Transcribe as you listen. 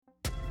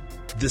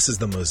This is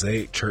the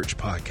Mosaic Church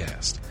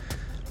podcast.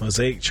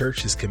 Mosaic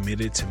Church is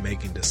committed to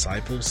making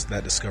disciples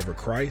that discover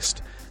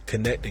Christ,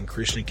 connect in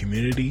Christian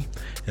community,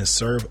 and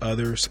serve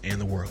others and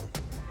the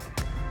world.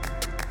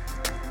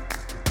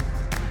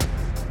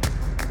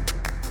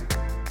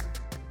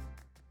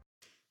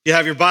 You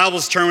have your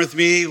Bibles, turn with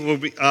me.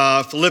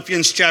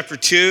 Philippians chapter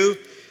 2.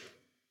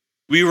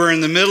 We were in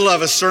the middle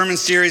of a sermon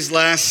series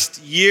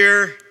last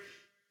year,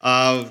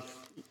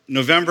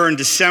 November and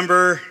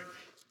December,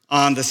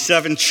 on the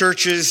 7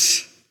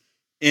 churches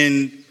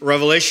in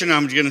Revelation.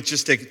 I'm going to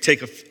just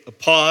take a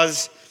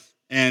pause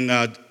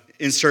and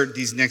insert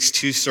these next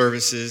 2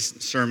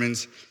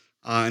 sermons,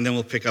 and then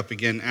we'll pick up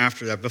again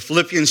after that. But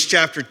Philippians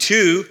chapter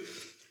 2,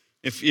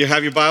 if you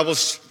have your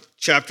Bibles,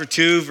 chapter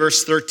 2,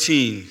 verse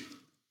 13.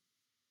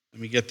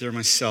 Let me get there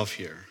myself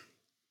here.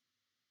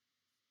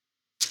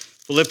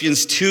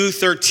 Philippians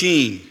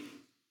 2:13.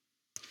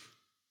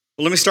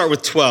 Well, let me start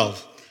with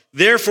 12.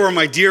 Therefore,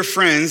 my dear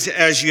friends,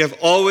 as you have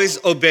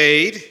always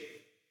obeyed,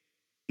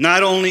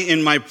 not only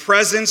in my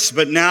presence,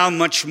 but now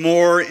much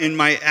more in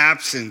my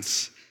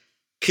absence,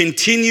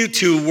 continue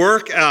to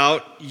work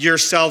out your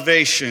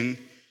salvation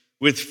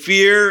with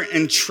fear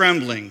and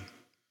trembling.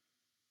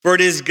 For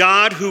it is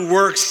God who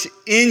works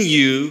in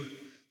you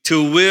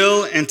to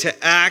will and to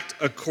act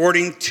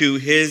according to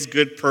his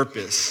good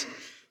purpose.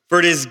 For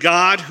it is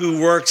God who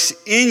works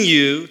in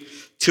you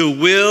to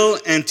will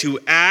and to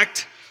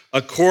act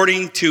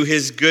according to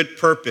his good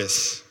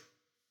purpose.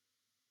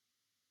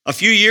 A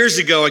few years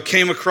ago, I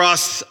came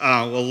across,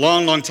 a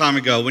long time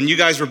ago, when you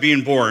guys were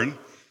being born,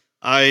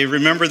 I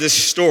remember this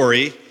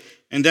story,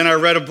 and then I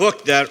read a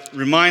book that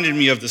reminded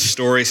me of the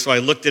story, so I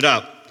looked it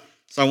up.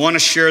 So I want to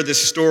share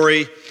this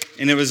story,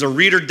 and it was a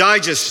Reader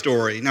Digest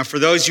story. Now, for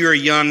those of you who are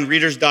young,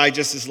 Reader's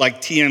Digest is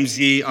like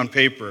TMZ on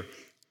paper.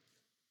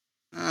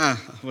 I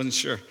wasn't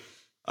sure.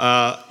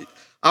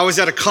 I was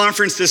at a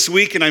conference this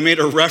week, and I made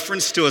a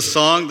reference to a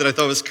song that I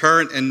thought was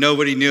current, and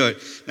nobody knew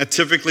it. Now,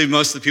 typically,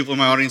 most of the people in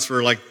my audience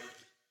were like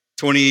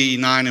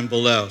 29 and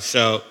below,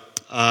 so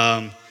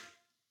I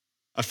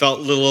felt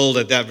a little old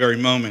at that very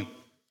moment.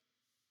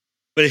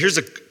 But here's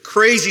a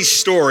crazy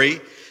story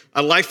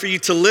I'd like for you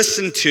to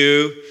listen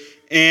to,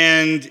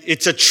 and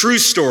it's a true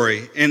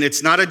story, and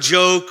it's not a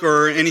joke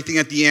or anything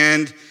at the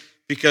end,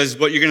 because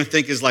what you're going to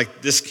think is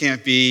like, this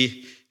can't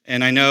be.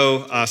 And I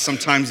know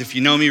sometimes if you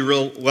know me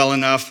real well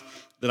enough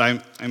that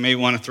I may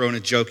want to throw in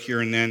a joke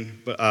here and then,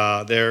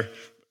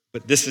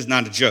 but this is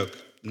not a joke.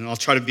 And I'll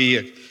try to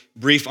be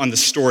brief on the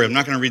story. I'm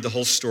not going to read the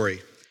whole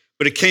story.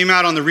 But it came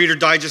out on the Reader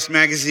Digest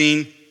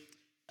magazine.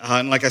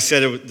 And like I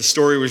said, the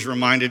story was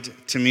reminded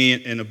to me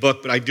in a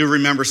book, but I do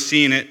remember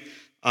seeing it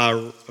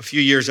a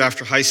few years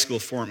after high school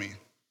for me.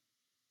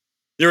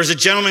 There was a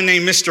gentleman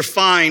named Mr.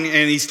 Fine,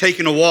 and he's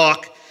taking a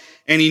walk,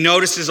 and he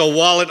notices a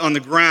wallet on the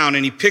ground,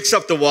 and he picks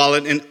up the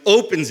wallet and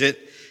opens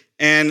it,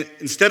 and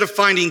instead of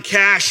finding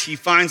cash, he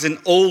finds an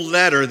old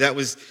letter that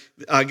was,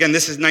 again,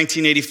 this is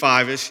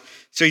 1985-ish,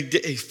 so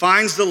he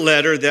finds the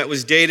letter that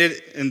was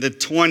dated in the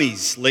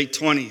 20s, late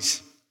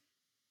 20s.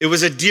 It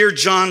was a Dear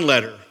John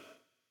letter,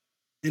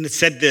 and it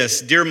said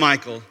this, Dear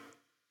Michael,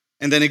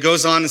 and then it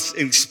goes on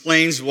and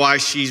explains why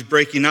she's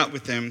breaking up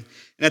with him.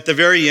 And at the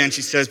very end,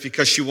 she says,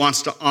 because she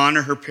wants to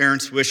honor her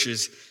parents'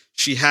 wishes,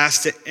 she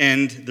has to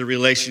end the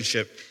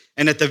relationship.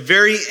 And at the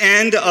very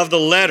end of the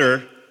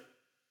letter,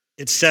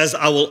 it says,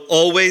 I will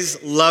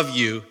always love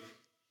you,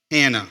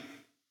 Hannah.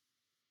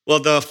 Well,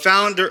 the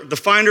finder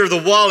of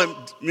the wallet,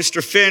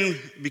 Mr. Finn,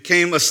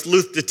 became a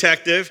sleuth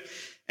detective.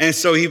 And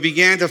so he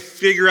began to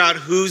figure out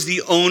who's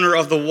the owner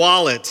of the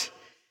wallet.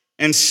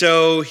 And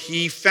so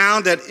he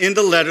found that in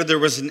the letter, there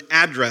was an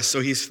address.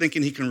 So he's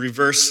thinking he can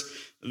reverse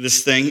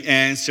this thing.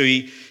 And so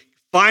he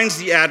finds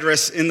the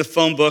address in the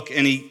phone book,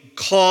 and he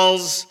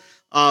calls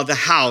the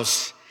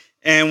house.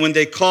 And when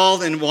they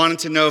called and wanted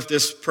to know if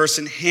this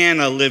person,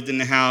 Hannah, lived in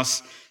the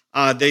house,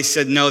 they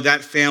said no,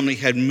 that family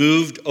had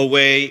moved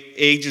away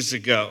ages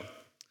ago.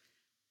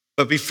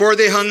 But before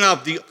they hung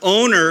up, the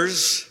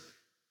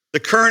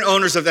current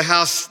owners of the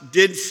house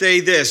did say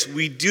this: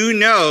 we do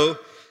know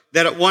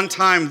that at one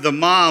time the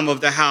mom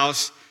of the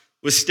house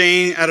was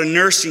staying at a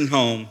nursing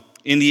home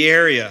in the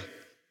area.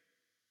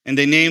 And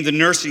they named the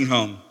nursing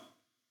home.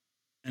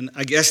 And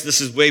I guess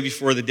this is way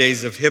before the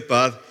days of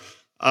HIPAA.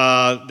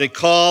 They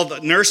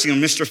called nursing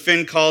home. Mr.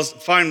 Fine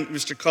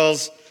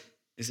calls,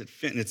 is it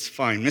Finn? It's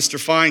Fine. Mr.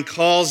 Fine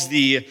calls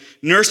the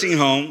nursing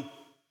home,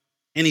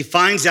 and he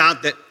finds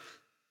out that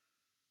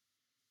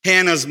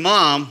Hannah's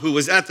mom, who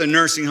was at the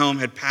nursing home,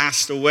 had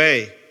passed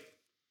away.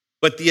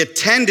 But the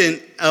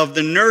attendant of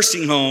the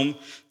nursing home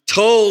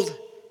told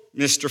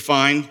Mr.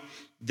 Fine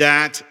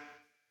that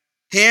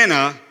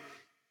Hannah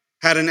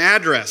had an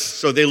address.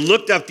 So they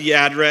looked up the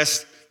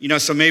address,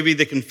 so maybe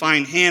they can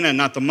find Hannah,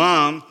 not the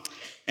mom.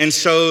 And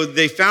so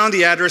they found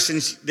the address,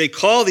 and they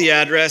called the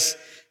address,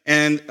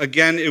 and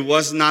again, it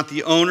was not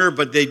the owner,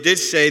 but they did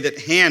say that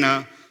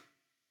Hannah,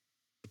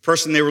 the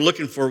person they were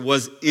looking for,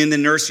 was in the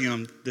nursing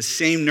home, the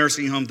same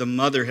nursing home the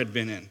mother had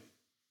been in.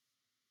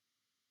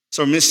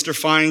 So Mr.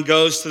 Fine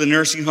goes to the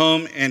nursing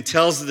home and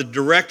tells the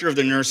director of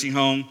the nursing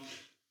home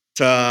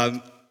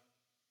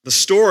the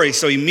story.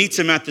 So he meets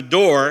him at the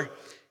door,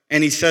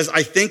 and he says,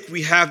 I think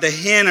we have the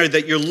Hannah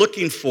that you're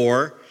looking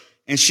for,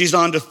 and she's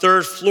on the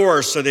third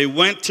floor. So they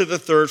went to the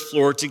third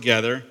floor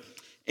together,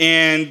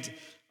 and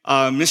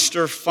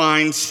Mr.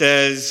 Fine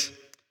says,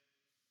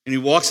 and he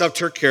walks up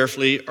to her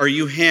carefully, are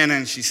you Hannah?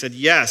 And she said,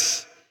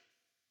 yes.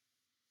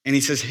 And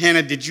he says,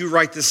 Hannah, did you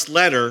write this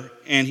letter?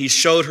 And he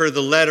showed her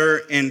the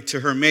letter, and to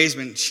her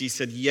amazement, she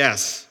said,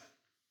 yes.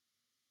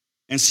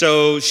 And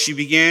so she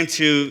began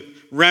to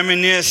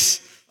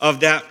reminisce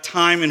of that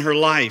time in her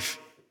life.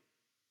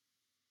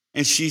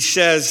 And she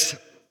says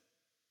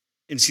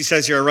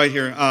here, right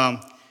here,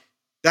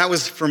 that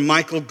was from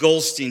Michael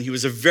Goldstein. He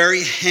was a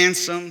very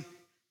handsome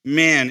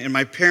man, and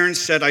my parents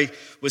said I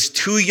was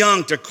too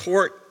young to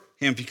court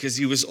him because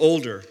he was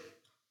older.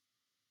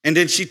 And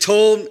then she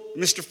told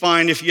Mr.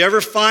 Fine, if you ever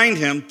find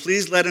him,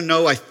 please let him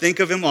know I think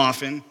of him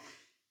often.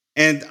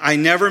 And I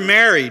never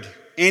married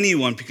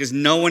anyone because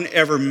no one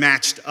ever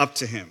matched up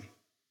to him.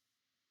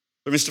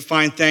 So Mr.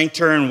 Fine thanked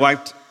her and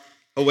wiped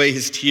away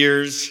his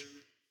tears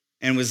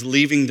and was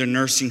leaving the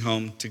nursing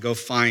home to go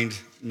find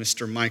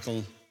Mr.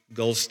 Michael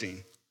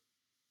Goldstein.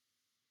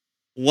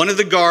 One of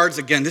the guards,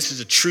 again, this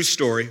is a true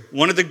story,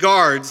 one of the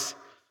guards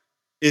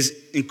is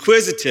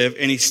inquisitive,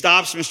 and he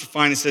stops Mr.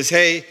 Fine and says,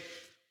 hey,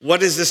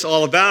 what is this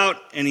all about?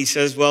 And he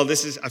says, well,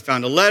 I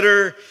found a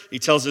letter. He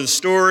tells her the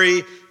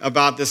story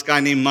about this guy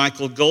named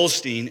Michael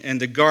Goldstein.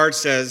 And the guard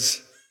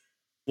says,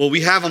 well,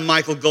 we have a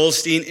Michael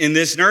Goldstein in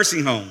this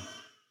nursing home,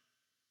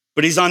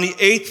 but he's on the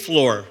 8th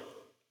floor.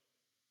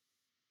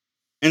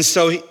 And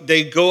so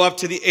they go up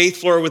to the 8th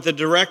floor with the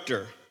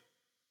director.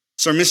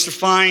 So Mr.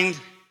 Fine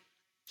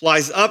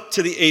flies up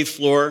to the 8th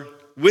floor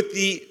with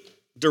the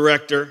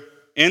director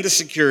and the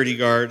security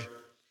guard,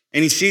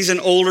 and he sees an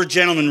older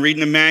gentleman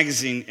reading a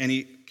magazine, and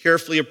he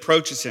carefully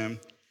approaches him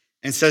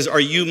and says, are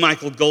you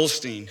Michael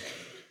Goldstein?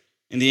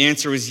 And the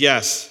answer was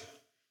yes.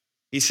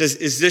 He says,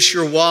 is this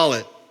your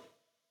wallet?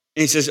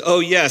 And he says,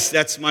 oh yes,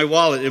 that's my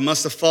wallet. It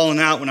must have fallen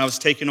out when I was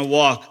taking a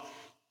walk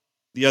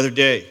the other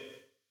day.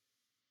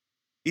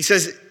 He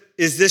says,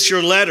 is this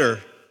your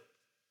letter?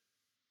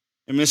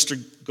 And Mr.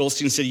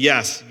 Goldstein said,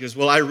 yes. He goes,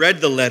 well, I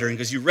read the letter. He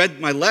goes, you read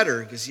my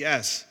letter? He goes,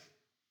 yes.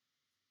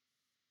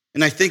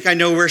 And I think I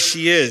know where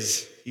she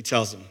is, he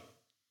tells him.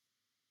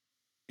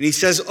 And he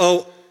says,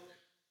 oh,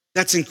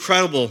 that's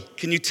incredible.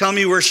 Can you tell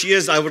me where she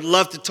is? I would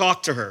love to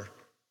talk to her.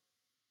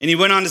 And he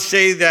went on to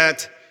say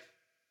that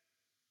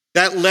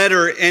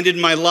letter ended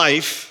my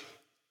life,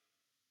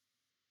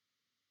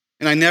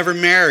 and I never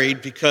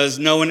married because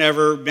no one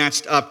ever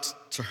matched up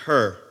to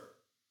her.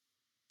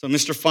 So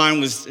Mr. Fine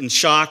was in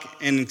shock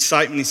and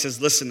excitement. He says,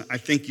 listen, I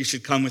think you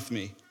should come with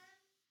me.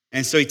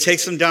 And so he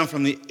takes him down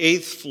from the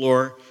 8th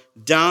floor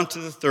down to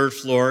the 3rd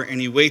floor,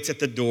 and he waits at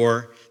the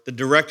door. The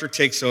director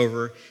takes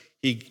over.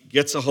 He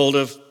gets a hold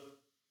of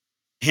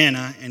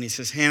Hannah, and he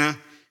says, Hannah,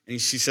 and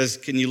she says,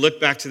 can you look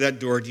back to that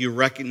door? Do you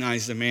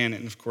recognize the man?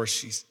 And of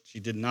course, she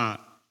did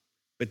not.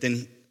 But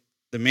then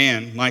the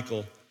man,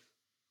 Michael,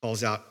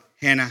 calls out,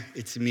 Hannah,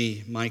 it's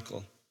me,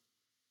 Michael.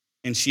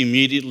 And she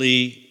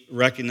immediately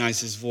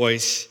recognized his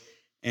voice,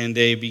 and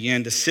they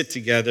began to sit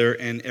together,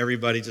 and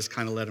everybody just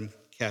kind of let him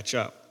catch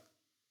up.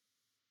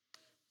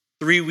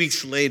 3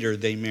 weeks later,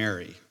 they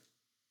marry.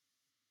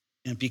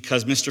 And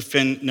because Mr.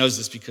 Finn knows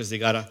this, because they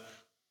got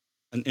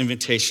an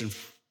invitation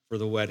for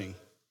the wedding.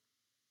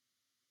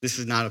 This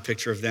is not a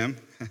picture of them.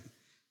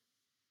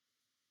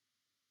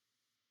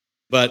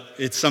 But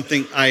it's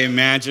something I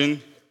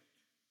imagine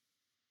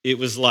it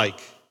was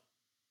like.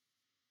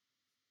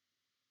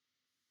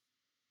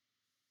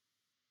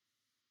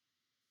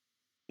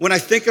 When I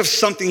think of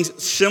something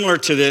similar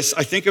to this,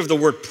 I think of the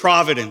word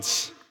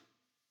providence.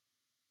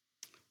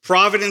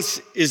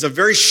 Providence is a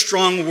very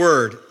strong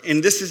word,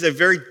 and this is a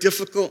very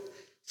difficult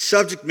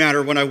subject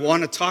matter when I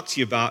want to talk to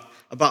you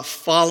about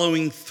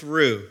following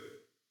through.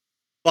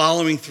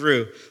 Following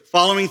through.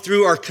 Following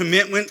through our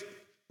commitment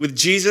with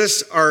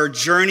Jesus, our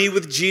journey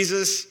with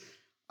Jesus,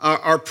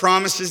 our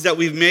promises that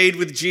we've made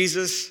with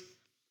Jesus,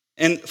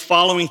 and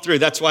following through.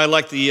 That's why I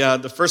like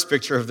the first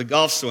picture of the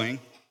golf swing.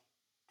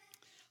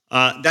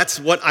 That's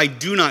what I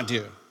do not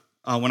do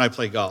when I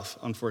play golf,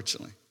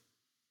 unfortunately.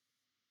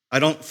 I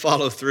don't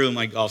follow through in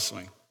my golf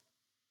swing.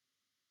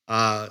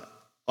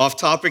 Off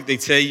topic, they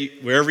say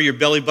wherever your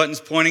belly button's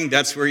pointing,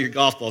 that's where your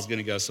golf ball's going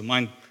to go. So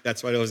mine,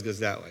 that's why it always goes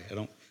that way.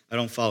 I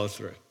don't follow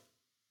through.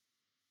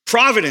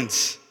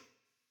 Providence.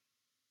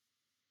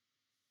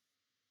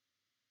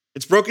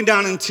 It's broken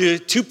down into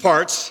two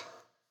parts.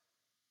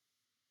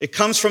 It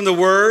comes from the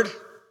word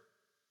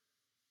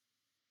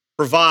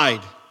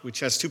provide, which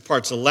has two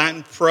parts, the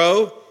Latin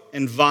pro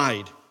and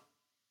vide.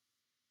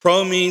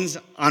 Pro means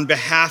on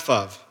behalf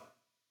of.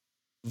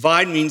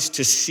 Vide means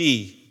to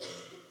see.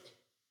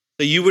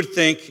 So you would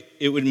think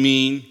it would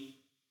mean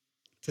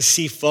to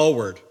see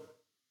forward.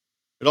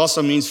 It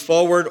also means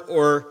forward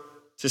or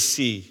to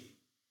see,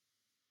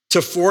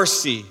 to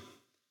foresee.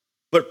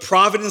 But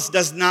providence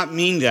does not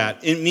mean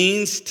that. It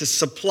means to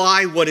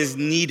supply what is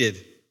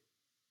needed,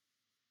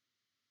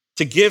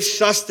 to give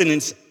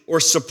sustenance or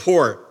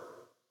support.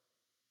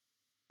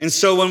 And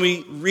so when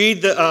we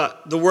read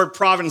the word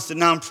providence, the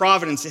noun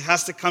providence, it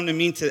has to come to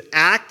mean the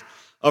act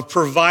of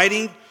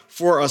providing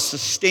for a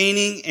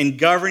sustaining and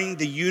governing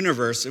the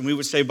universe, and we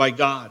would say by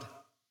God.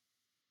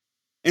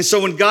 And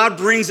so when God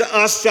brings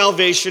us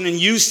salvation and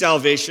you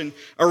salvation,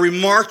 a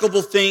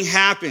remarkable thing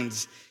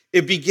happens.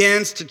 It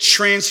begins to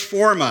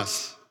transform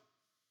us.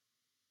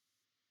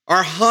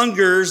 Our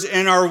hungers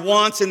and our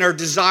wants and our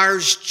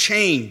desires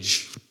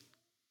change.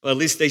 Well, at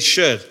least they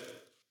should.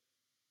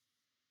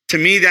 To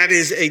me, that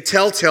is a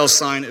telltale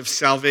sign of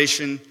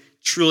salvation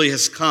truly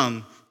has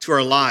come to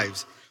our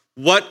lives.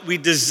 What we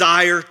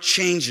desire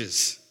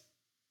changes.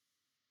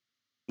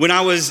 When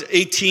I was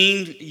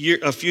 18,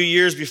 a few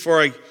years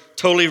before I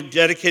totally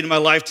dedicated my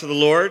life to the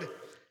Lord,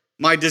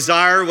 my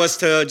desire was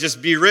to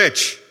just be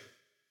rich.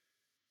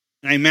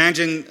 And I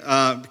imagine,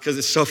 because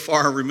it's so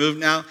far removed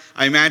now,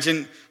 I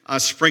imagine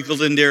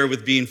sprinkled in there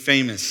with being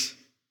famous.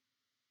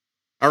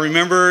 I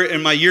remember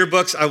in my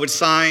yearbooks, I would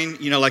sign,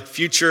 like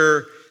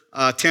future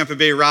Tampa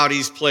Bay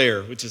Rowdies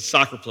player, which is a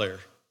soccer player.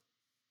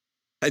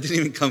 I didn't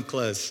even come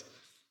close.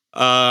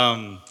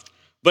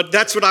 But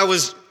that's what I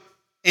was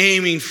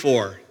aiming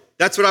for.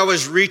 That's what I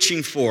was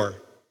reaching for.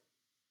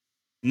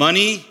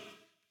 Money,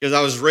 because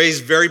I was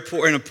raised very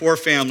poor in a poor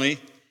family,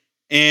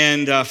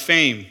 and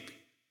fame.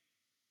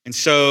 And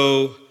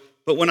so,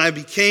 but when I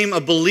became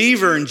a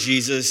believer in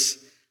Jesus,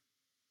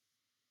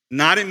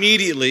 not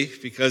immediately,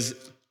 because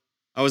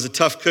I was a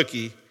tough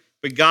cookie,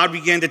 but God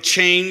began to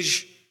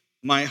change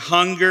my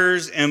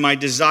hungers and my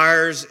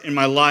desires in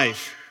my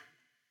life.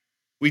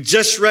 We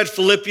just read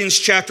Philippians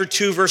chapter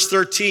 2, verse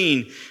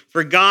 13.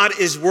 For God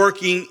is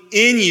working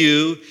in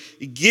you,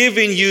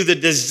 giving you the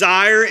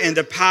desire and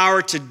the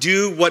power to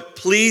do what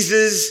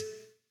pleases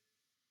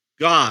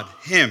God,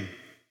 Him.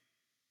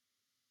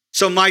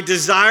 So my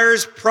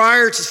desires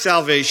prior to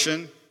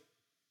salvation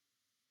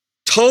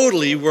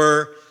totally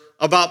were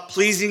about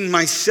pleasing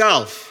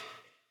myself.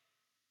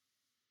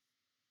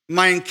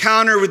 My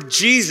encounter with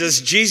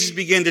Jesus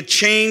began to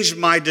change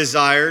my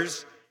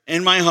desires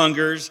and my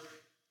hungers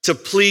to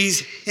please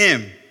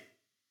Him.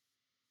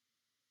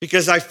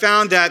 Because I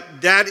found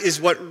that is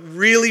what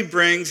really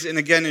brings, and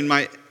again, in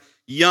my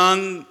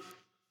young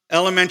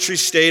elementary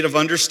state of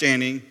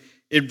understanding,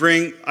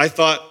 I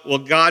thought, well,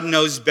 God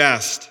knows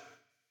best.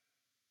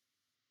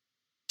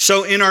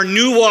 So in our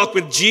new walk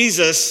with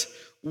Jesus,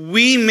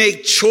 we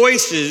make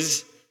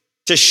choices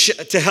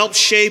to help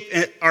shape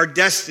our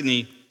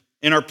destiny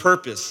and our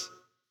purpose.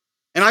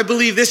 And I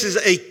believe this is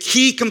a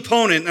key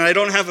component, and I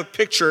don't have a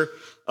picture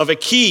of a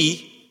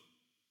key,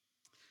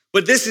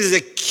 but this is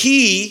a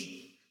key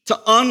to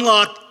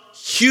unlock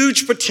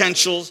huge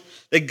potentials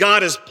that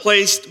God has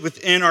placed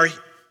within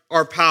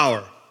our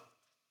power.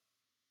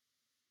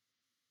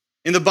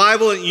 In the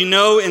Bible,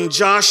 in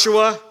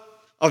Joshua,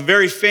 a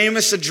very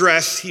famous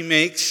address he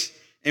makes,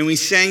 and we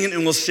sang it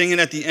and we'll sing it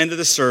at the end of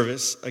the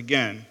service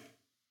again.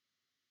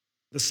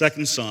 The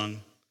second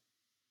song.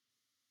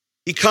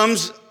 He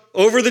comes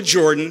over the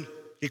Jordan,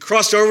 he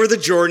crossed over the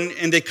Jordan,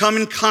 and they come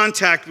in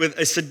contact with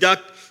a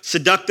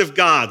seductive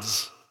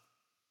gods.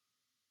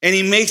 And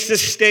he makes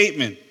this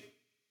statement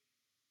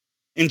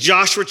in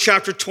Joshua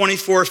chapter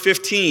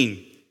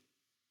 24:15.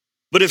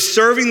 But if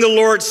serving the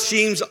Lord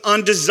seems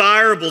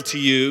undesirable to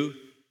you,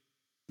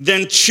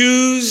 then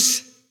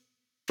choose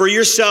for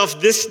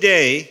yourself this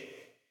day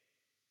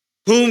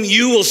whom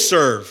you will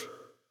serve.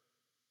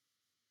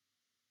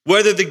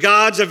 Whether the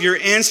gods of your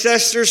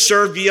ancestors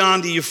served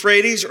beyond the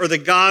Euphrates or the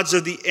gods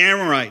of the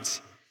Amorites,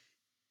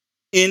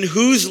 in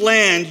whose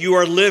land you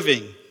are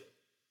living.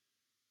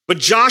 But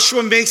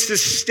Joshua makes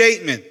this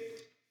statement.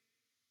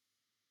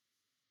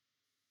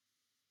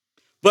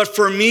 But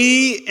for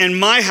me and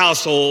my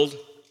household,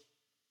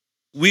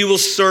 we will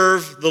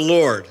serve the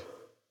Lord.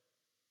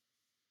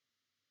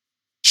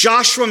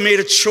 Joshua made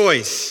a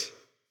choice.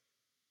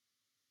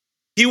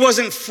 He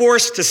wasn't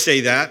forced to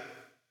say that.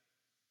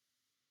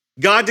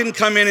 God didn't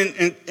come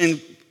in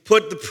and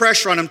put the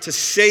pressure on him to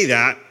say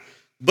that,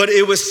 but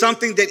it was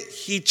something that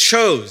he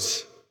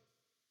chose.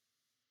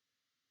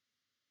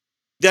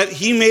 That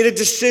he made a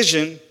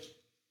decision,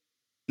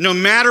 no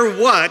matter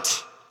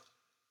what,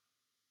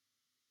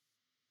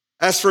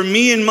 as for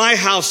me and my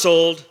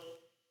household,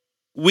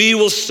 we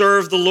will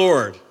serve the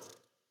Lord.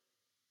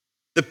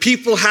 The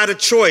people had a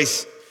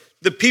choice.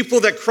 The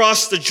people that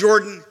crossed the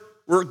Jordan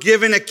were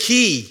given a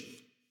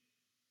key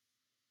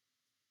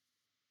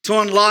to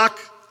unlock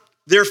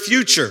their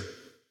future.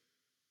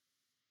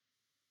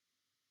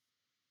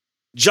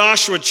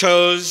 Joshua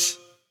chose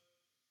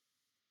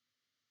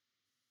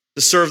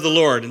to serve the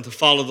Lord and to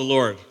follow the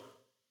Lord.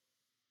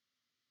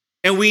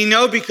 And we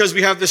know because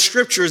we have the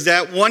scriptures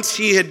that once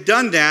he had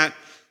done that,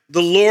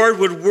 the Lord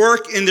would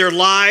work in their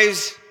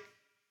lives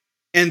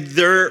and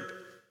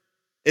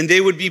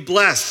they would be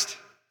blessed.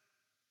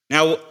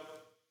 Now,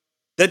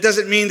 that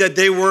doesn't mean that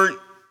they weren't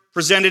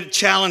presented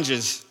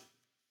challenges,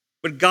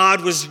 but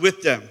God was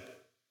with them.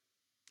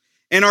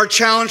 And our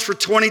challenge for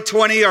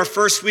 2020, our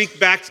first week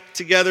back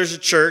together as a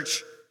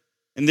church,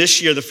 and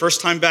this year, the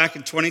first time back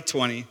in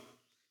 2020,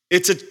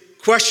 it's a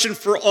question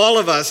for all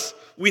of us.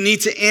 we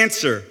need to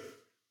answer.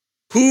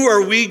 Who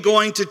are we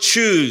going to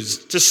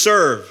choose to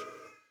serve?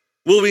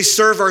 Will we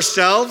serve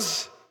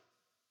ourselves,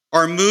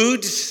 our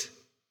moods,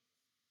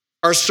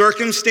 our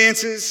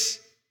circumstances?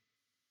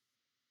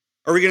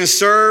 Are we going to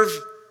serve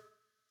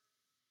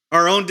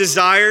our own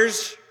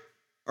desires?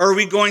 Or are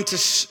we going to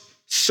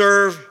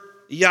serve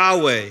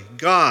Yahweh,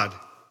 God,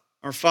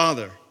 our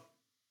Father?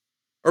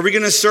 Are we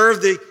going to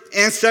serve the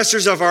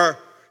ancestors of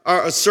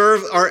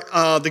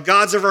the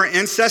gods of our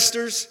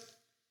ancestors?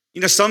 You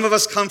know, some of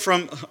us come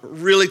from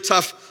really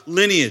tough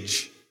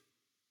lineage.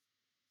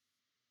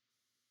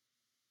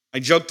 I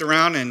joked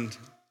around, and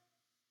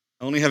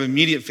I only have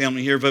immediate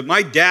family here, but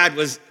my dad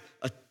was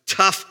a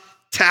tough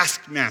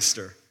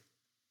taskmaster.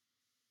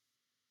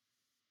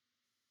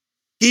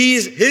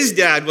 His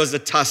dad was a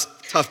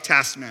tough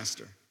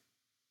taskmaster.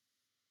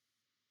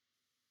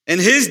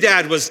 And his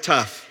dad was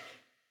tough.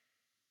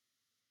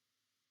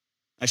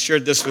 I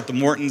shared this with the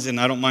Mortons, and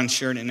I don't mind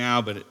sharing it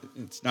now, but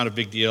it's not a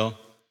big deal.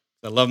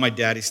 I love my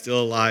dad. He's still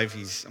alive.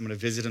 I'm going to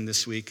visit him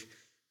this week.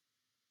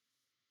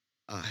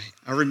 I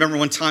remember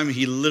one time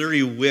he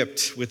literally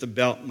whipped with a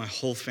belt my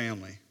whole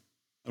family,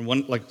 and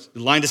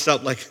lined us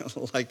up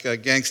like a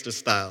gangster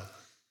style,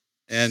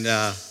 and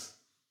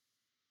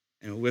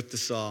whipped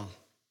us all.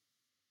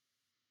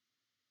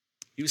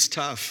 He was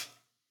tough.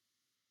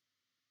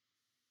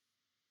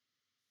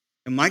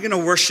 Am I going to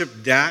worship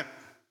that,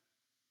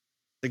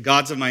 the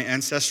gods of my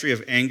ancestry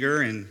of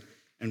anger, and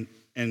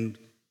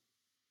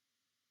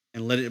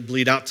let it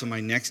bleed out to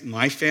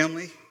my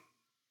family?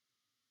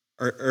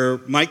 Or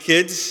my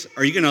kids?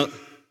 Are you going to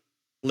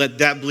let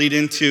that bleed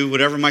into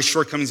whatever my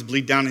shortcomings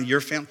bleed down in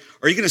your family?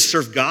 Are you going to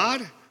serve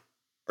God? Or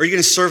are you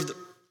going to serve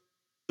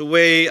the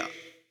way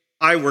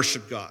I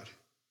worship God?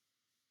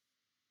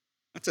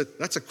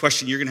 That's a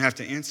question you're going to have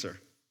to answer.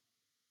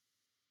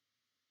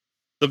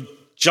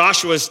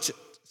 Joshua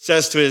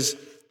says to his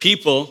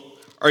people,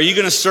 are you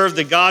going to serve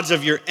the gods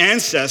of your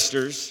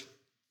ancestors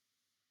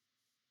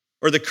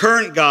or the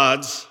current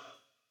gods,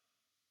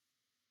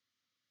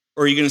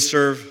 or are you going to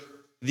serve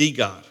the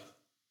God?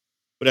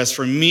 But as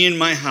for me and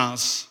my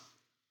house,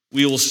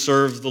 we will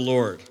serve the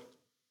Lord.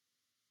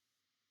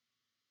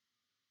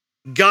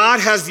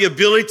 God has the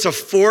ability to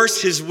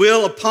force his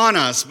will upon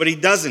us, but he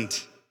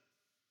doesn't.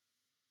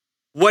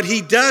 What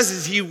he does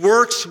is he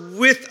works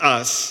with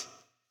us,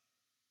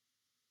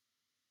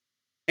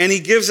 and he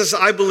gives us,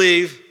 I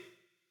believe,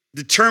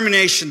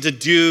 determination to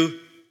do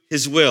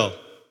his will.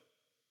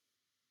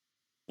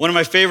 One of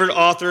my favorite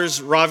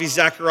authors, Ravi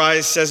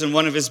Zacharias, says in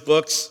one of his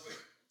books,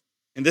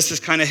 and this is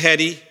kind of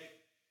heady,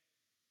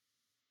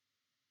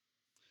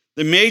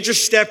 the major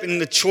step in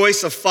the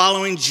choice of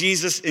following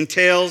Jesus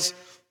entails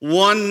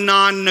one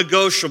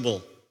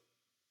non-negotiable.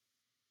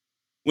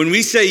 When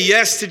we say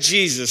yes to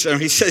Jesus, or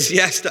he says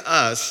yes to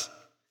us,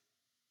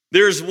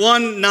 there's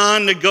one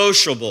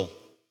non-negotiable.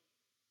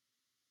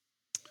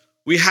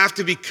 We have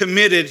to be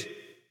committed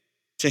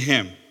to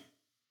him.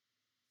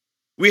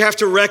 We have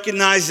to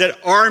recognize that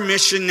our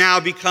mission now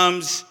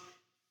becomes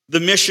the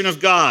mission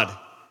of God.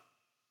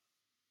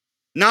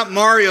 Not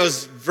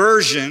Mario's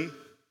version,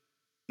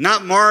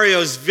 not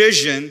Mario's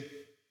vision,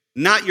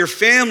 not your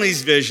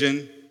family's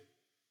vision,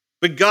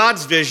 but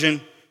God's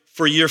vision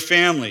for your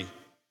family.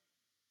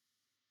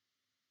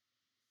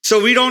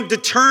 So we don't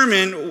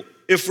determine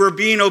if we're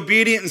being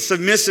obedient and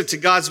submissive to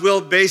God's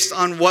will based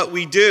on what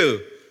we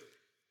do.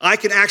 I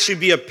can actually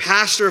be a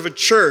pastor of a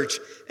church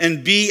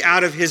and be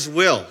out of his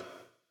will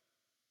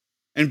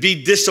and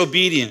be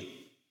disobedient.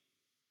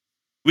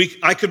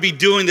 I could be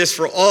doing this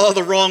for all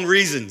the wrong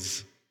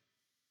reasons.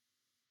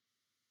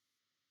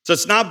 So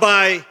it's not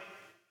by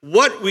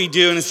what we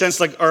do, in a sense,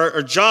 like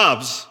our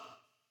jobs,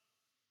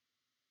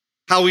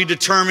 how we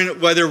determine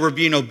whether we're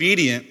being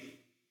obedient.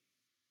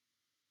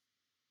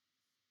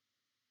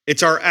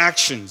 It's our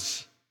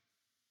actions.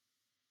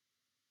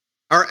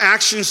 Our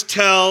actions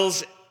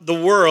tells the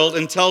world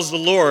and tells the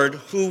Lord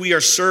who we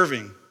are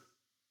serving.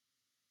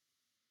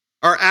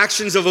 Our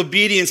actions of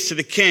obedience to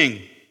the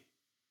King.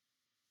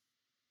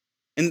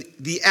 And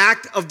the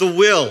act of the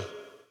will.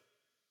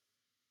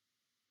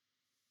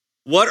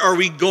 What are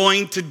we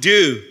going to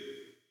do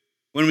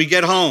when we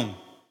get home?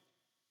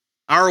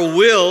 Our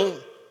will,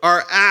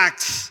 our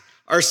acts,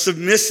 our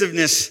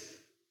submissiveness,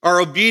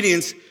 our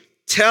obedience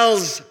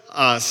tells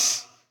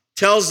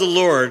the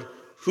Lord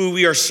who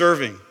we are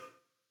serving.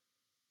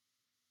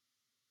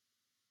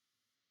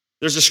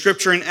 There's a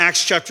scripture in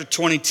Acts chapter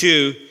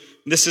 22.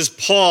 This is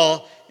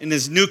Paul in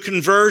his new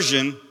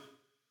conversion.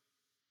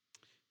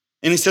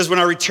 And he says, when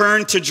I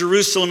returned to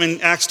Jerusalem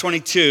in Acts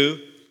 22,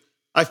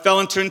 I fell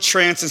into a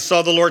trance and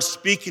saw the Lord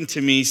speaking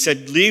to me. He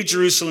said, leave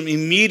Jerusalem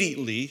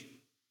immediately.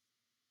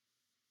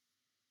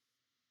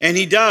 And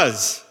he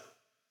does.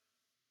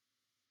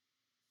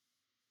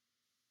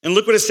 And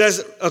look what it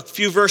says a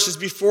few verses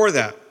before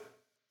that.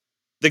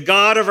 The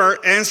God of our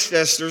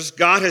ancestors,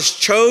 God has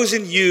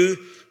chosen you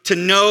to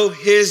know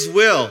his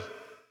will.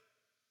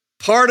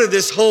 Part of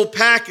this whole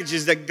package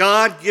is that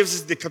God gives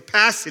us the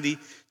capacity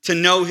to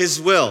know his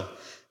will.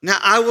 Now,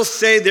 I will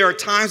say there are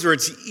times where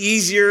it's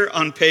easier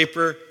on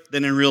paper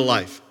than in real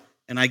life,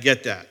 and I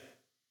get that.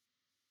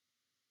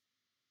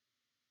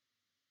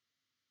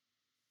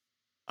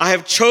 I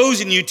have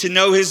chosen you to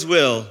know his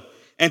will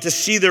and to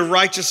see the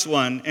righteous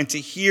one and to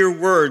hear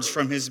words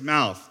from his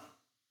mouth.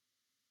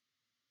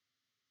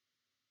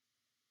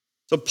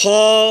 So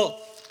Paul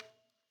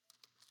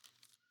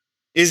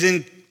is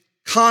in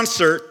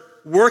concert,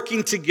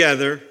 working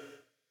together,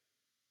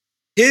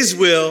 his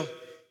will,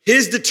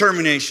 his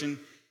determination,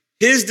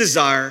 his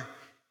desire,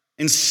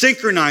 and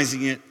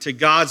synchronizing it to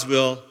God's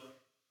will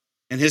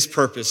and his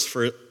purpose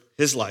for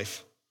his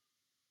life.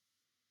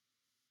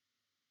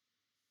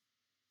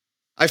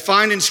 I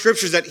find in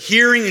scriptures that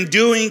hearing and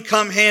doing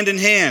come hand in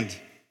hand.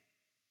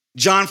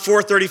 John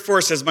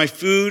 4:34 says, my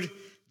food,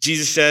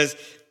 Jesus says,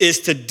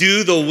 is to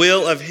do the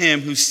will of him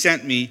who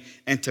sent me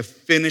and to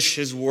finish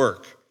his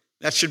work.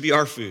 That should be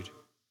our food.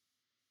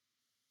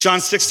 John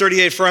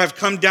 6:38, for I have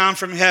come down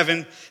from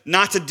heaven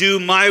not to do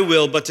my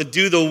will, but to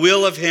do the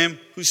will of him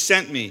who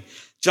sent me.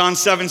 John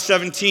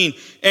 7:17,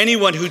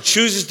 anyone who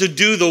chooses to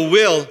do the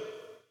will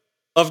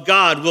of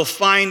God will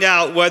find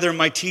out whether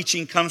my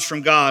teaching comes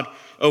from God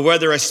or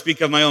whether I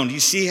speak of my own. You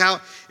see how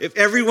if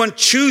everyone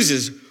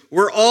chooses,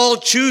 we're all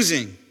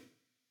choosing.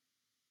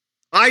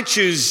 I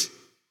choose.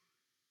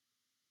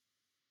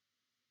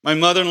 My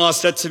mother-in-law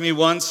said to me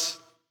once,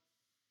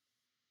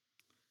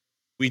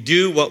 we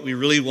do what we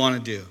really want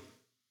to do.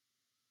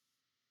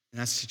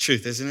 And that's the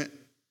truth, isn't it?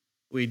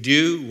 We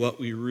do what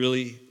we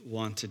really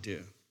want to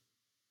do.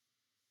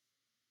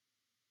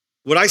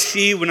 What I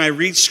see when I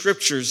read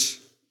scriptures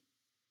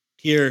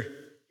here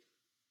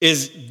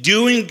is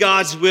doing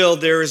God's will.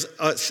 There's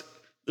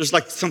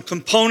like some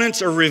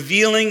components are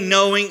revealing,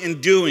 knowing,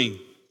 and doing.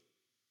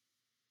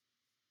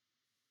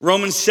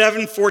 Romans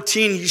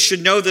 7:14, you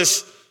should know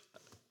this.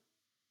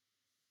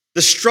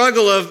 The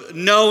struggle of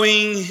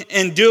knowing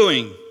and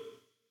doing.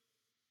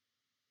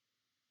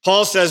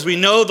 Paul says, we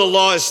know the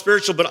law is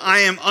spiritual, but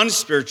I am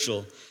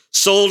unspiritual,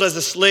 sold as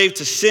a slave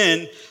to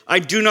sin. I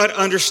do not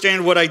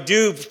understand what I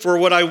do, for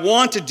what I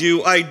want to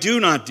do, I do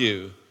not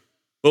do.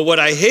 But what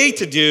I hate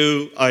to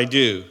do, I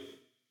do.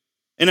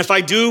 And if I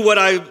do what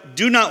I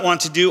do not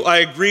want to do, I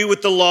agree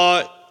with the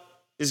law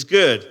is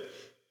good.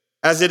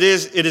 As it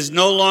is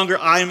no longer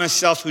I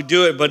myself who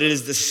do it, but it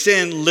is the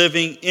sin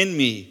living in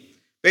me.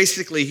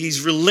 Basically,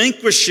 he's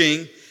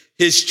relinquishing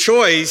his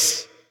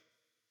choice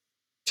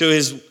to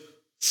his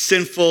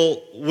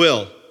sinful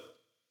will.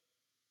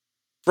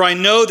 For I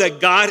know that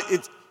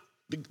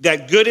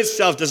that good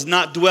itself does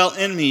not dwell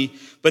in me,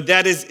 but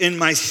that is in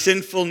my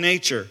sinful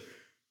nature.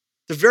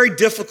 It's a very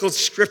difficult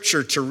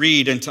scripture to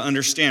read and to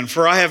understand.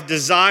 For I have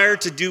desire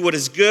to do what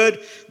is good,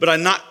 but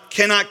I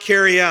cannot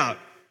carry out.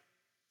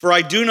 For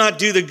I do not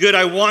do the good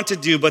I want to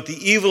do, but the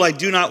evil I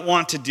do not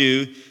want to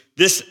do,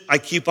 this I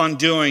keep on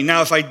doing.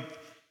 Now, if I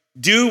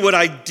do what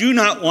I do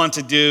not want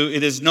to do,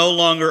 it is no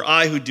longer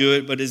I who do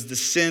it, but is the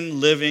sin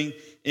living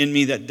in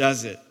me that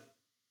does it.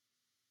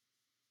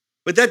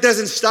 But that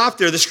doesn't stop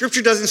there. The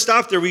scripture doesn't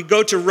stop there. We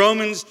go to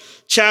Romans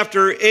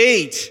chapter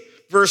 8,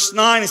 verse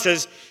 9. It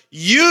says,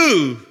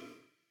 you,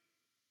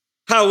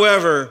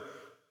 however,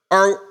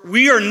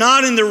 we are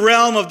not in the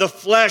realm of the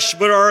flesh,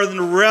 but are in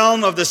the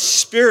realm of the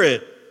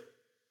Spirit.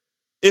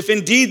 If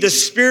indeed the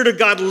Spirit of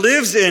God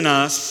lives in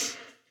us,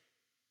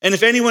 and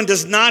if anyone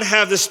does not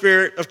have the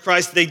Spirit of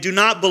Christ, they do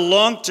not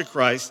belong to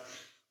Christ.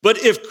 But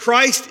if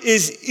Christ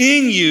is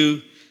in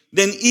you,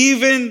 then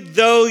even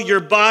though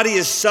your body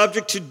is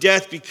subject to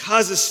death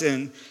because of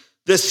sin,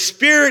 the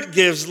Spirit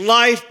gives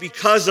life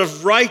because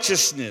of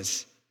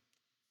righteousness.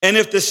 And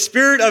if the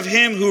Spirit of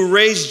him who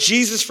raised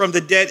Jesus from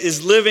the dead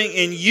is living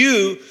in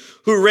you,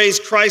 who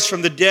raised Christ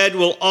from the dead,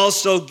 will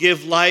also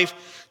give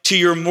life to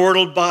your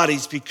mortal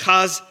bodies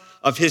because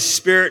of his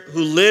Spirit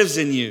who lives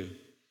in you.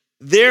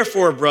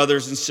 Therefore,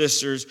 brothers and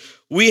sisters,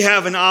 we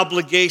have an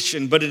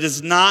obligation, but it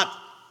is not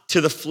to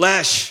the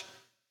flesh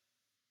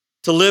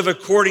to live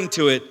according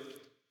to it.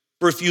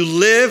 For if you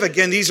live,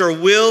 again, these are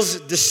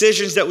wills,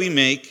 decisions that we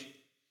make.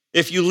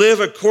 If you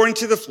live according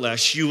to the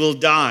flesh, you will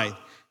die.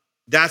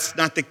 That's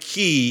not the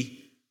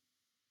key.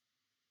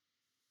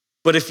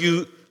 But if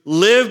you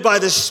live by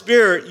the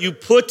Spirit, you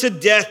put to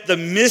death the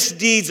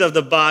misdeeds of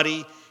the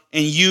body,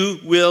 and you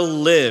will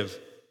live.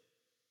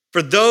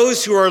 For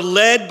those who are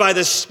led by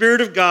the Spirit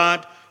of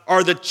God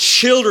are the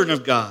children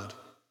of God.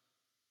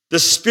 The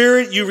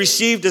Spirit you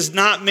receive does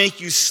not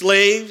make you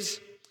slaves,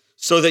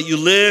 so that you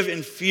live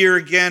in fear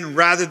again.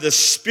 Rather, the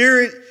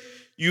Spirit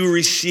you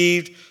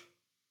received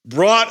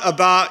brought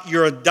about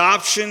your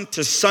adoption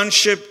to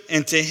sonship,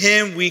 and to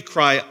him we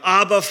cry,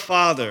 Abba,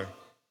 Father.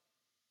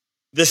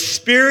 The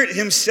Spirit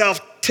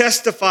himself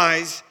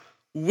testifies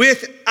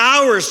with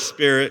our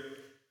spirit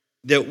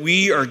that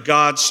we are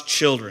God's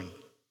children.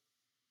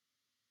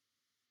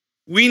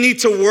 We need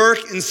to work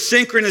in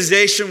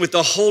synchronization with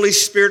the Holy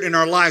Spirit in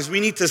our lives.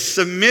 We need to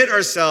submit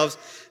ourselves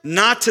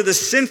not to the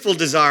sinful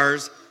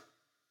desires,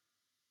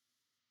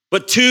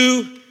 but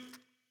to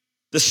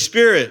the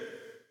Spirit.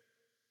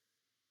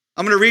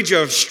 I'm going to read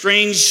you a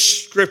strange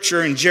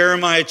scripture in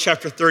Jeremiah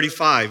chapter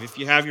 35, if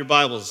you have your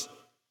Bibles.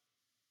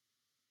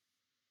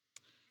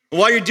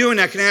 While you're doing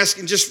that, can I ask,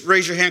 and just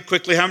raise your hand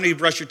quickly, how many of you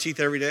brush your teeth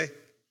every day?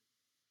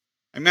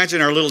 I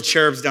imagine our little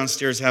cherubs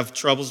downstairs have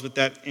troubles with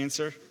that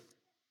answer.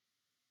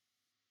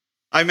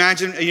 I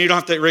imagine, and you don't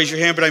have to raise your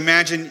hand, but I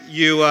imagine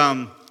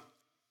you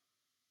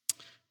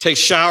take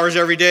showers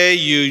every day,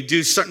 you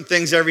do certain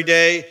things every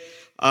day.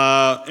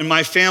 In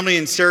my family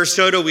in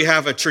Sarasota, we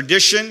have a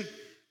tradition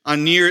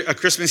on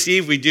Christmas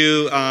Eve. We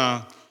do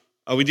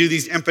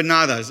these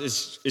empanadas.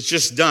 It's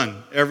just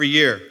done every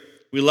year.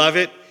 We love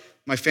it.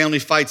 My family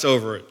fights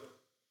over it.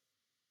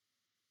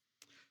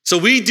 So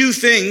we do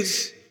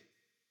things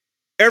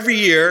every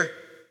year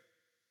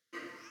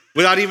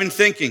without even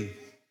thinking.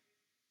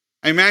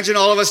 I imagine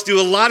all of us do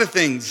a lot of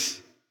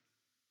things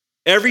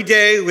every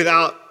day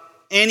without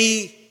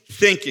any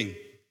thinking.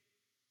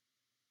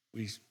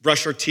 We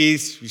brush our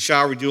teeth, we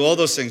shower, we do all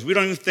those things. We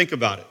don't even think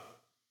about it.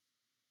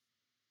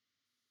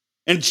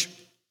 And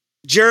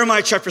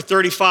Jeremiah chapter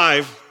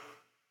 35,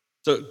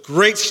 it's a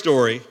great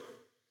story.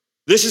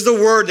 This is the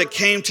word that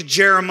came to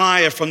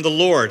Jeremiah from the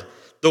Lord.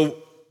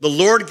 The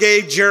Lord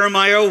gave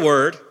Jeremiah a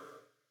word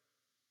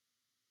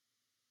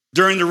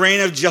during the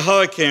reign of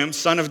Jehoiakim,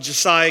 son of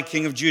Josiah,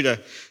 king of Judah.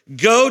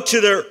 Go to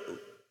the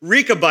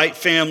Rechabite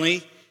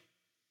family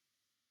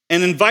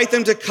and invite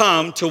them to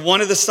come to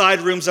one of the side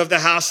rooms of the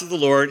house of the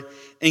Lord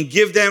and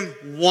give them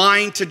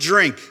wine to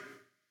drink.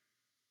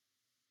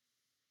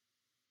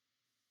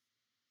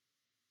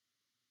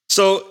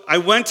 So I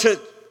went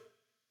to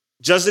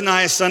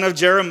Jezaniah, son of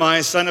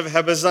Jeremiah, son of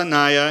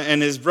Hebazaniah,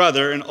 and his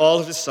brother and all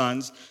of his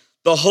sons,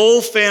 the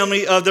whole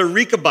family of the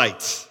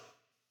Rechabites.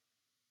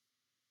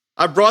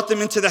 I brought them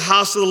into the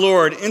house of the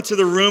Lord, into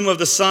the room of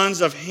the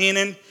sons of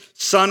Hanan,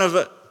 son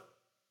of,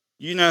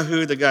 you know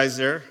who the guy's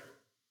there?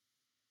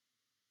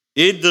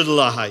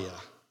 Idlahiah.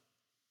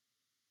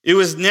 It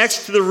was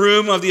next to the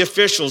room of the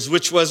officials,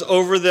 which was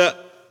over the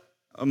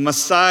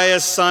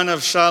Messiah, son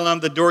of Shalom,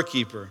 the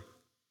doorkeeper.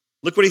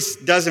 Look what he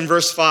does in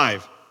verse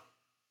 5.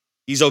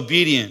 He's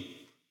obedient.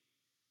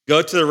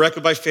 Go to the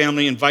Rechabite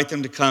family, invite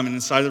them to come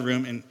inside the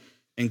room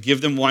and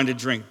give them wine to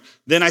drink.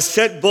 Then I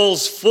set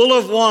bowls full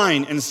of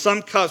wine and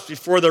some cups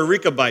before the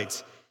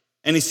Rechabites.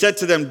 And he said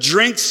to them,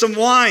 drink some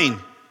wine.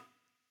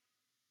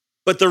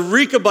 But the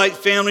Rechabite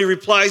family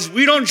replies,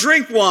 we don't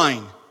drink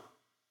wine.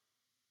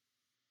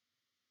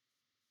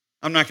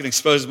 I'm not going to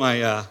expose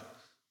my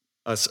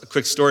a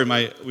quick story.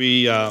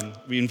 We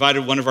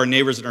invited one of our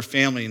neighbors in our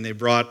family, and they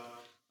brought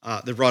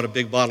a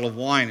big bottle of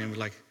wine, and we're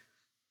like,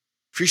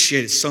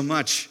 appreciate it so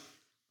much,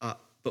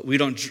 but we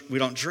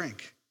don't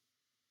drink.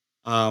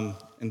 And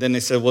then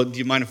they said, well, do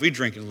you mind if we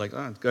drink? And we're like,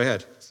 oh, go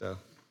ahead. So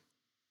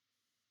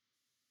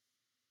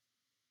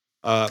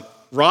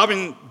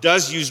Robin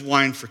does use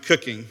wine for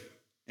cooking,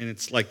 and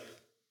it's like,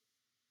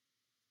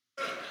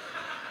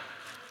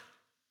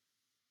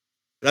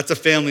 that's a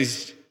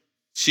family's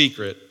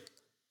secret.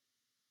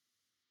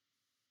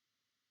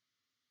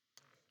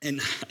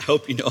 And I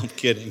hope you know I'm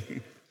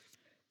kidding.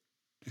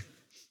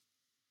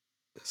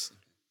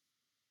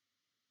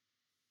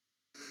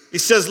 He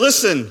says,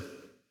 listen,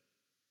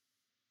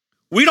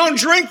 we don't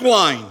drink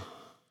wine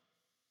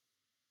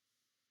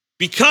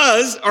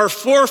because our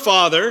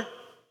forefather,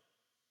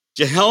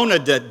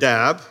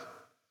 Jehonadab,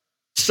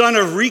 son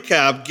of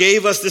Rechab,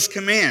 gave us this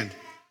command.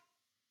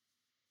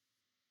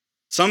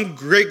 Some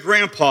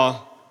great-grandpa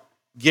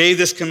gave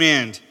this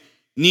command.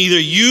 Neither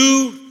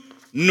you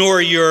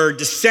nor your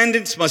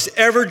descendants must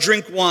ever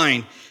drink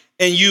wine,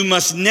 and you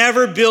must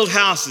never build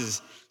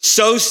houses,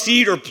 sow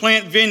seed, or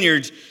plant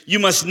vineyards. You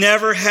must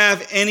never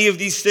have any of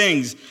these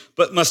things,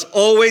 but must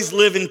always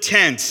live in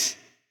tents.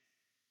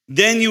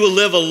 Then you will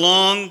live a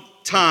long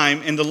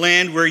time in the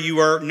land where you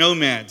are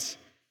nomads.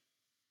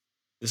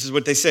 This is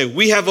what they say.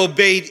 We have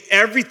obeyed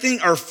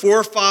everything our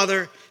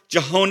forefather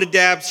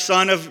Jehonadab,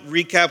 son of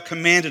Rechab,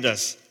 commanded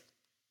us.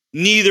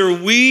 Neither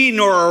we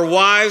nor our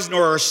wives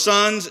nor our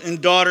sons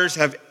and daughters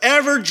have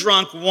ever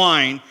drunk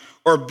wine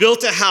or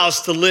built a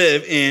house to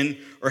live in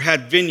or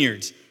had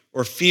vineyards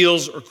or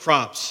fields or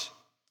crops.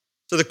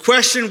 So the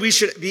question we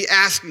should be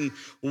asking,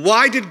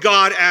 why did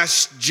God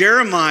ask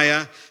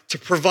Jeremiah to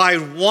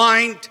provide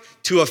wine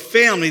to a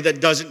family that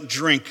doesn't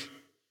drink?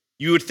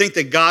 You would think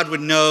that God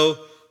would know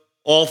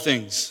all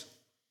things.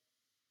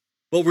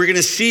 But we're going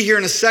to see here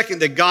in a second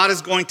that God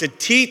is going to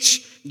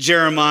teach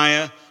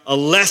Jeremiah a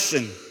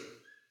lesson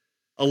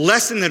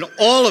that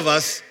all of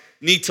us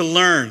need to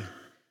learn.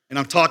 And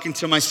I'm talking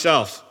to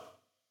myself.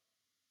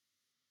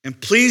 And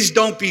please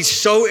don't be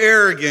so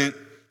arrogant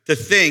to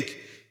think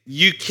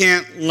you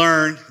can't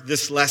learn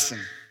this lesson.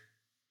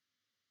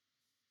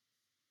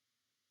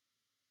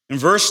 In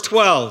verse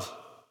 12,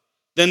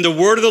 then the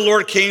word of the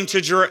Lord came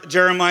to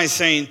Jeremiah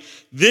saying,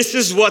 this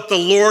is what the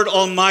Lord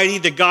Almighty,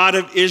 the God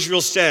of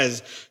Israel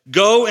says.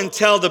 Go and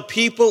tell the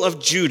people of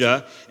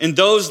Judah and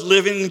those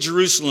living in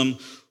Jerusalem,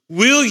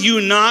 will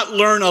you not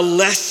learn a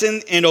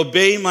lesson and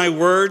obey my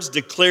words,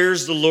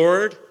 declares the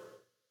Lord?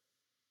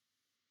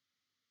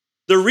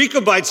 The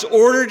Rechabites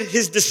ordered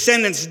his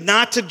descendants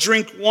not to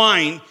drink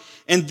wine,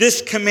 and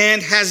this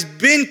command has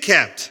been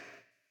kept.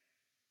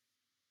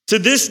 To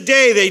this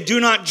day, they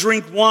do not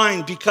drink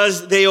wine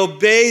because they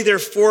obey their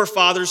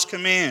forefathers'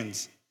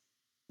 commands.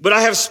 But I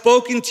have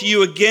spoken to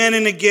you again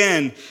and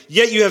again,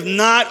 yet you have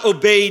not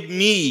obeyed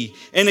me.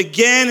 And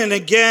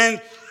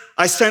again,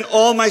 I sent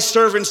all my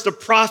servants, the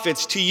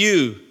prophets, to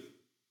you.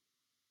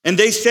 And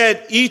they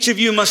said, each of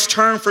you must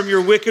turn from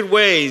your wicked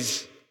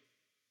ways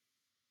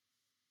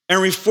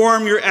and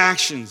reform your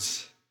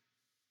actions.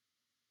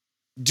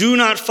 Do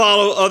not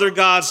follow other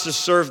gods to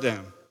serve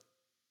them.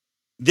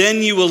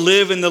 Then you will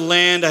live in the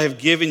land I have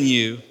given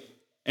you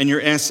and your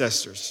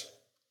ancestors.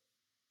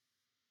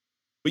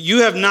 But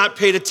you have not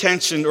paid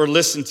attention or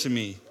listened to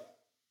me.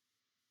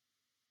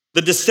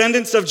 The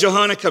descendants of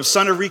Jehonakab,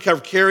 son of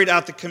Rechab, carried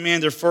out the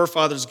command their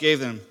forefathers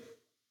gave them,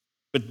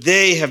 but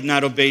they have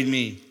not obeyed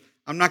me.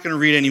 I'm not going to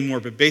read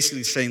anymore, but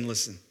basically saying,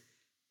 listen,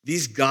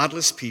 these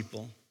godless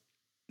people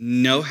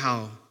know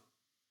how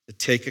to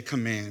take a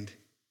command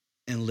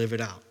and live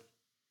it out.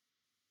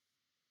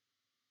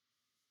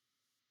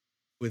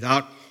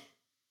 Without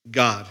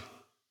God's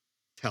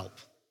help.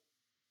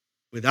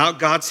 Without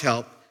God's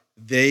help,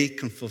 they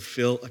can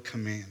fulfill a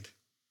command.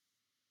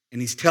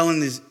 And he's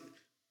telling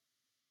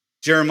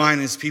Jeremiah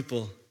and his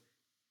people,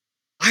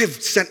 I have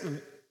sent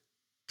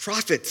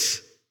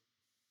prophets.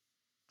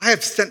 I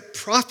have sent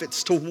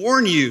prophets to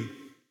warn you,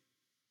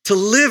 to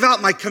live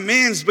out my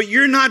commands, but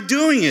you're not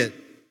doing it.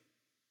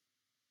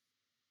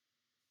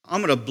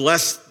 I'm going to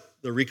bless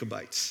the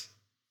Rechabites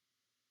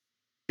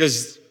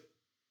because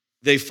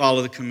they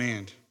follow the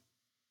command.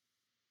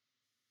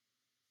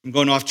 I'm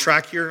going off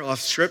track here, off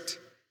script.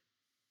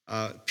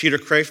 Peter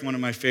Kreeft, one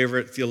of my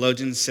favorite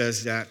theologians,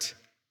 says that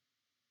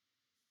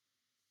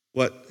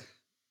what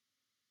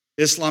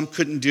Islam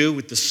couldn't do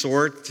with the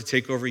sword to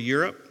take over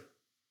Europe,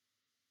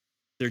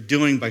 they're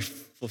doing by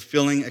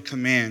fulfilling a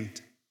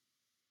command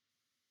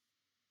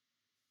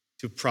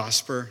to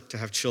prosper, to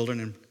have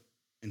children,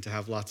 and to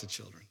have lots of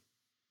children.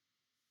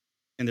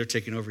 And they're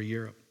taking over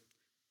Europe.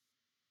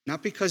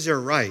 Not because they're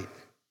right,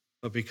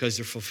 but because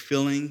they're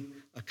fulfilling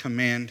a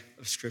command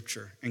of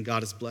Scripture, and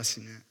God is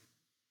blessing that.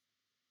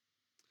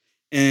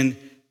 And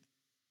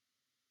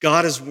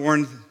God has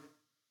warned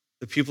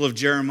the people of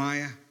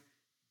Jeremiah,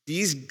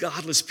 these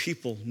godless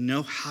people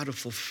know how to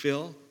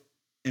fulfill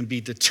and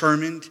be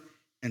determined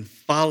and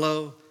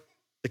follow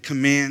the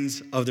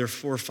commands of their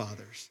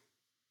forefathers,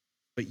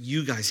 but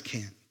you guys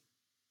can't.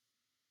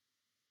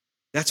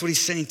 That's what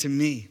he's saying to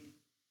me.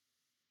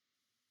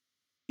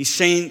 He's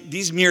saying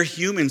these mere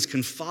humans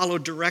can follow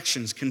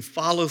directions, can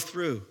follow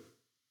through,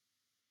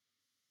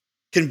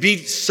 can be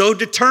so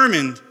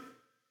determined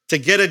to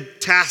get a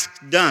task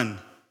done.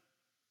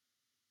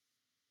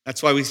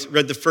 That's why we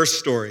read the first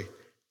story.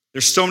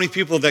 There's so many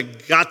people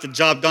that got the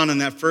job done in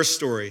that first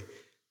story.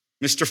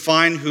 Mr.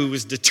 Fine, who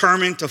was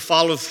determined to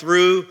follow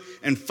through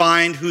and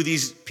find who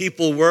these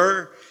people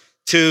were,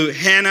 to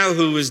Hannah,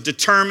 who was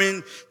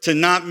determined to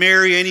not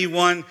marry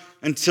anyone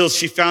until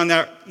she found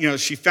that,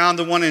 she found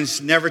the one and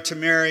is never to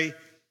marry.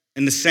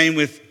 And the same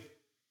with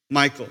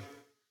Michael.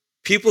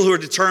 People who are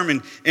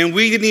determined. And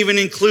we didn't even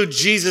include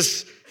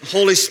Jesus, the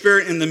Holy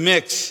Spirit, in the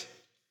mix.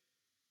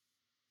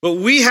 But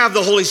we have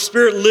the Holy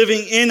Spirit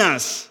living in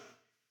us.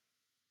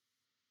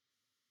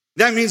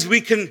 That means we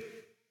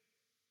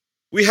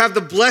have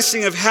the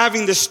blessing of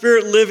having the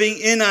Spirit living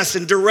in us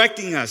and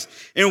directing us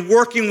and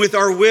working with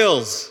our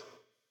wills.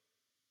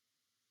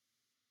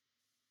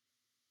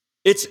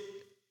 It's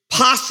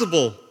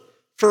possible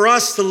for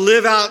us to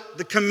live out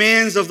the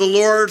commands of the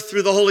Lord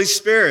through the Holy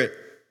Spirit.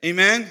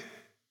 Amen?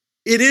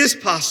 It is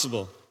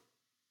possible.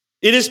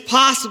 It is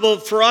possible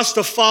for us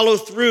to follow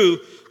through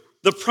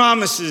the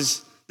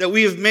promises that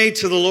we have made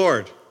to the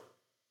Lord.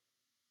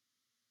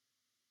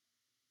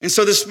 And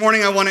so this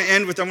morning I want to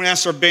end with, I'm going to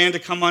ask our band to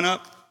come on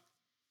up.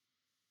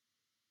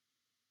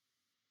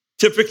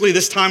 Typically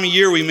this time of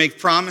year we make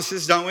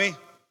promises, don't we?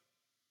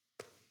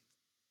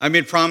 I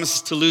made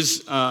promises to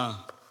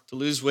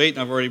lose weight,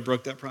 and I've already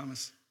broke that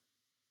promise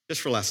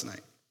just for last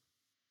night.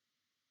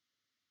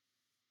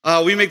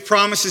 We make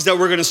promises that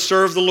we're going to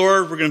serve the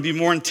Lord. We're going to be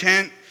more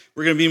intent.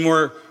 We're going to be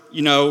more,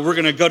 we're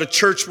going to go to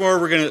church more.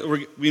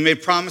 We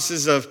made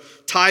promises of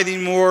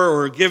tithing more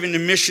or giving to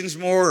missions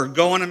more or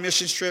go on a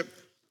missions trip.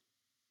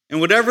 And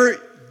whatever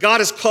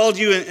God has called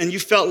you and you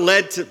felt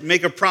led to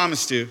make a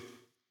promise to,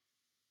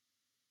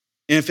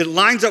 and if it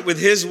lines up with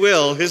His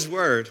will, His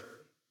word,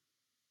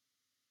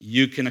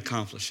 you can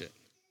accomplish it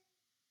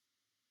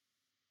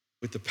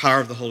with the power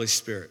of the Holy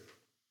Spirit.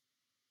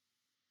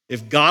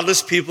 If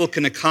godless people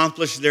can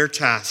accomplish their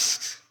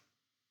tasks,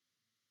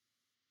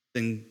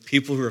 then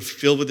people who are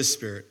filled with the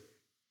Spirit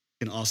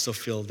can also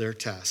fill their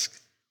tasks,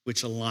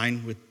 which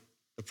align with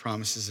the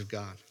promises of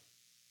God.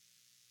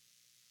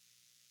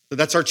 So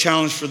that's our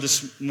challenge for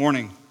this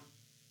morning.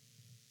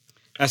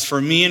 As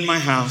for me and my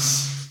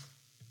house,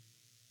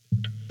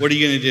 what are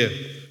you going to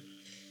do?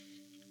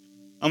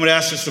 I'm going to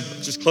ask us to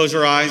just close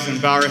our eyes and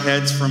bow our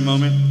heads for a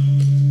moment.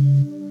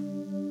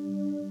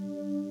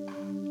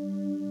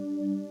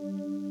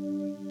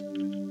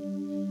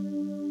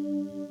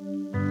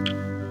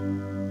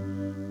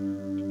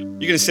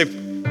 You're going to say,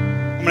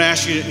 I'm going to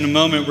ask you in a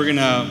moment, we're going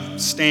to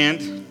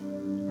stand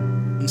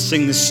and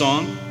sing this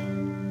song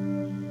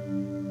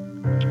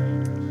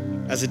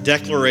as a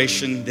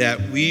declaration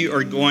that we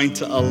are going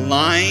to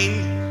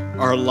align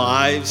our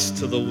lives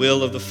to the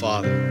will of the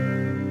Father.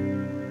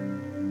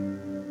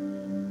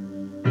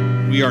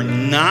 We are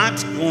not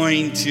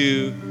going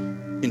to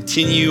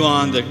continue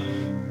on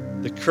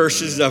the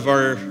curses of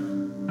our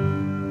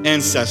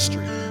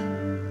ancestry.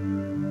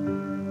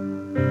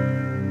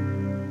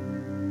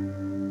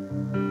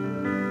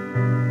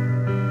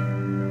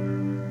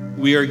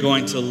 We are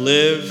going to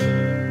live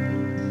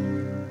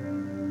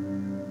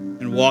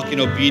and walk in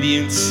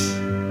obedience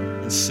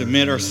and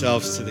submit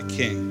ourselves to the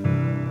King.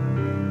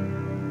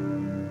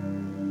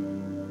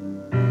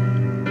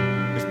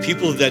 If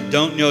people that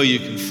don't know you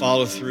can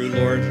follow through,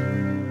 Lord,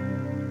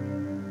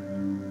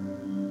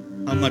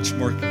 how much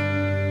more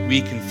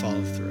we can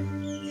follow through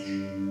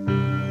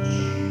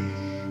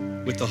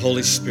with the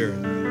Holy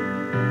Spirit.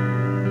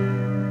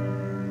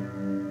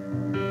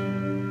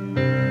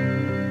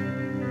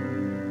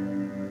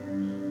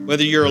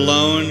 Whether you're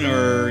alone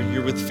or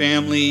you're with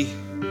family,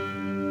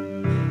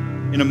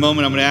 in a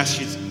moment I'm going to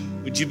ask you,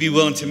 would you be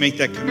willing to make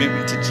that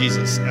commitment to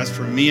Jesus? As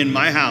for me and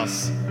my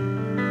house,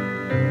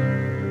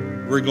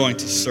 we're going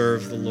to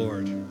serve the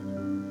Lord.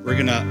 We're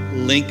going to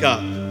link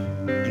up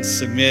and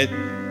submit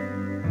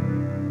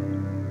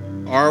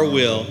our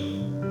will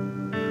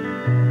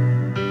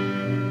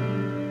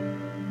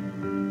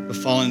to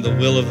following the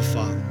will of the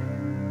Father.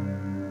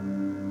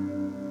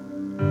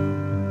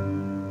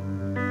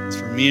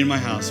 Me and my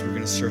house, we're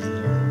going to serve the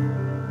Lord.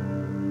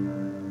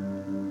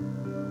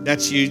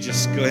 That's you.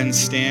 Just go ahead and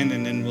stand,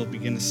 and then we'll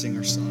begin to sing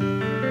our song.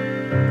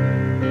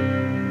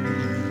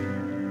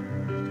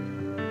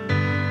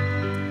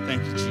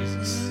 Thank you,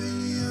 Jesus.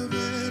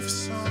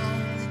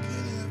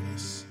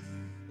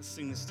 Let's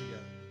sing this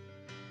together.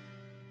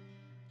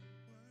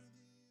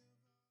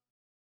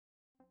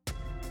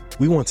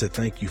 We want to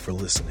thank you for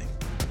listening.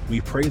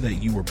 We pray that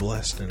you were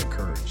blessed and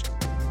encouraged.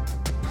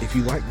 If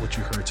you like what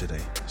you heard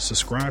today,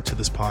 subscribe to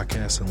this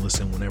podcast and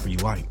listen whenever you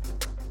like.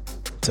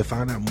 To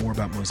find out more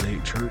about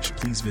Mosaic Church,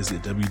 please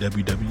visit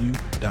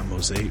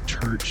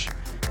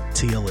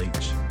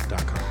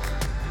www.mosaicchurchtlh.com.